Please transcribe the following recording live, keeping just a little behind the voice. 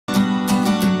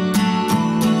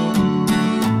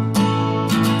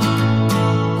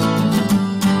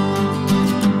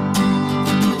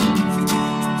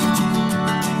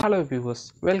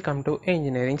viewers, welcome to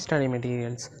Engineering Study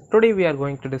Materials. Today we are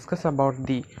going to discuss about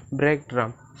the brake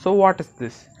drum. So what is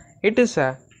this? It is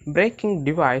a braking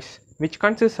device which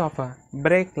consists of a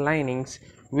brake linings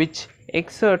which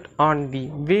exert on the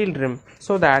wheel rim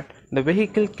so that the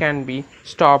vehicle can be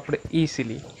stopped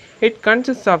easily. It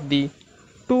consists of the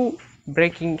two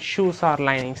braking shoes or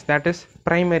linings, that is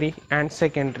primary and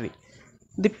secondary.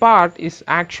 The part is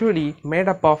actually made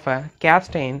up of a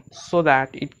cast iron so that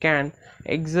it can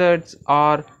exert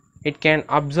or it can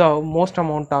absorb most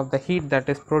amount of the heat that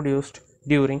is produced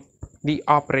during the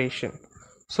operation,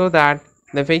 so that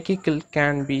the vehicle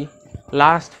can be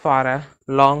last for a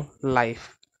long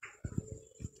life.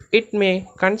 It may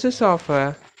consist of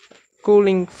a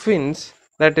cooling fins,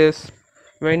 that is,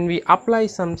 when we apply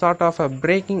some sort of a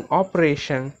braking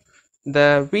operation,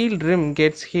 the wheel rim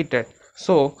gets heated,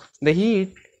 so the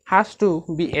heat has to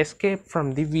be escaped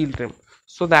from the wheel rim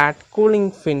so that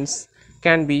cooling fins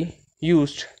can be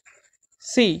used.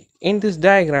 See, in this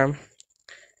diagram,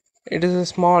 it is a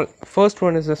small, first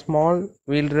one is a small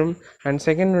wheel rim and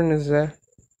second one is a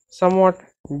somewhat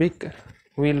big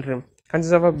wheel rim,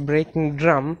 consists of a braking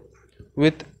drum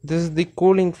with this is the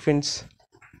cooling fins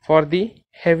for the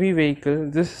heavy vehicle,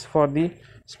 this is for the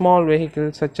small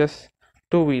vehicles such as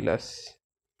two-wheelers,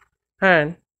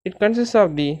 and it consists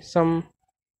of the some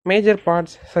major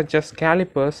parts such as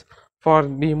calipers for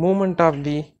the movement of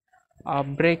the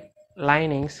brake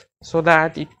linings so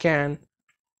that it can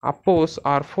oppose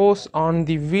or force on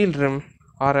the wheel rim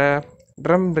or a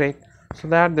drum brake so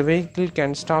that the vehicle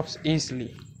can stop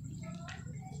easily.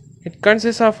 It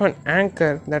consists of an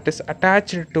anchor that is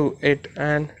attached to it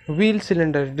and wheel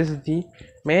cylinder. This is the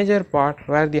major part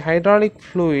where the hydraulic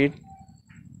fluid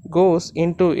goes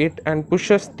into it and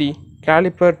pushes the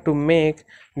caliper to make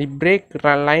the brake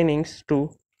linings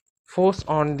to force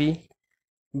on the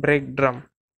brake drum.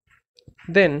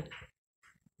 Then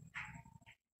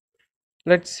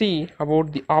let's see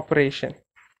about the operation.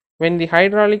 When the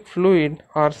hydraulic fluid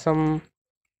or some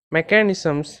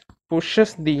mechanisms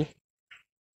pushes the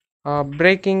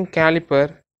braking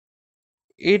caliper,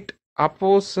 it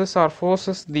opposes or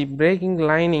forces the braking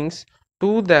linings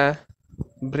to the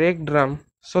brake drum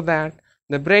so that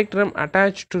the brake drum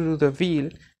attached to the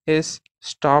wheel is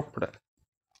stopped.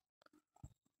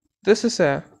 This is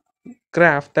a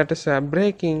graph, that is a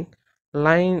brake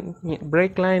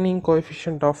lining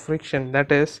coefficient of friction,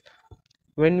 that is,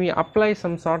 when we apply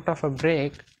some sort of a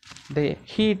brake, the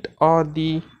heat or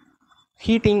the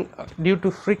heating due to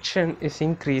friction is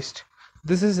increased.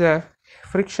 This is a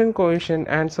friction coefficient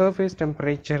and surface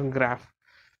temperature graph.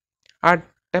 At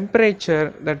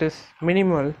temperature that is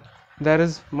minimal, there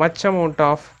is much amount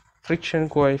of friction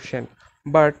coefficient,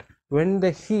 but when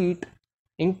the heat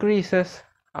increases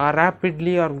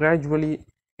rapidly or gradually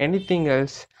anything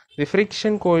else, the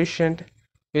friction coefficient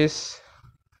is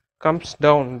comes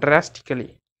down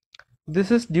drastically. This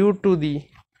is due to the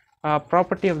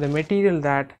property of the material,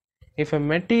 that if a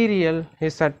material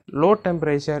is at low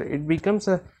temperature,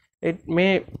 it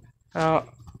may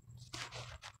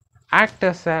act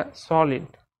as a solid,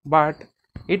 but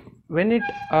when it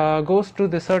goes to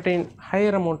the certain higher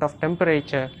amount of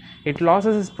temperature, it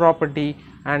loses its property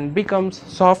and becomes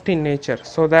soft in nature,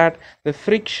 so that the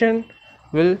friction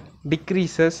will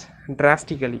decreases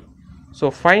drastically. So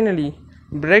finally,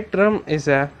 brake drum is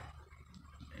a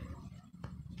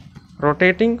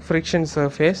rotating friction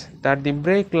surface that the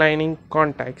brake lining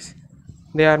contacts.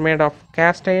 They are made of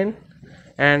cast iron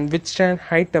and withstand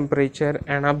high temperature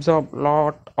and absorb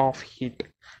lot of heat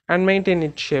and maintain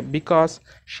its shape, because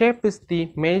shape is the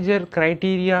major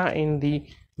criteria in the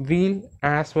wheel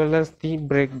as well as the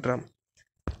brake drum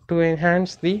to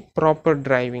enhance the proper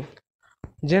driving.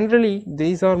 Generally,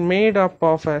 these are made up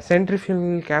of a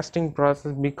centrifugal casting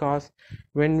process, because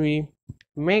when we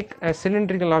make a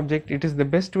cylindrical object, it is the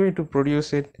best way to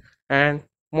produce it, and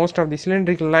most of the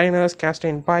cylindrical liners, cast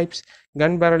iron pipes,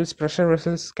 gun barrels, pressure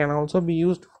vessels can also be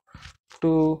used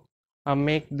to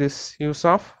make this use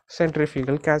of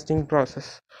centrifugal casting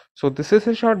process. So this is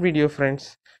a short video,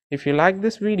 friends. If you like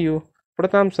this video, put a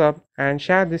thumbs up and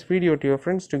share this video to your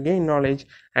friends to gain knowledge,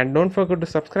 and don't forget to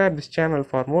subscribe this channel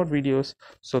for more videos.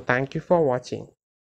 So thank you for watching.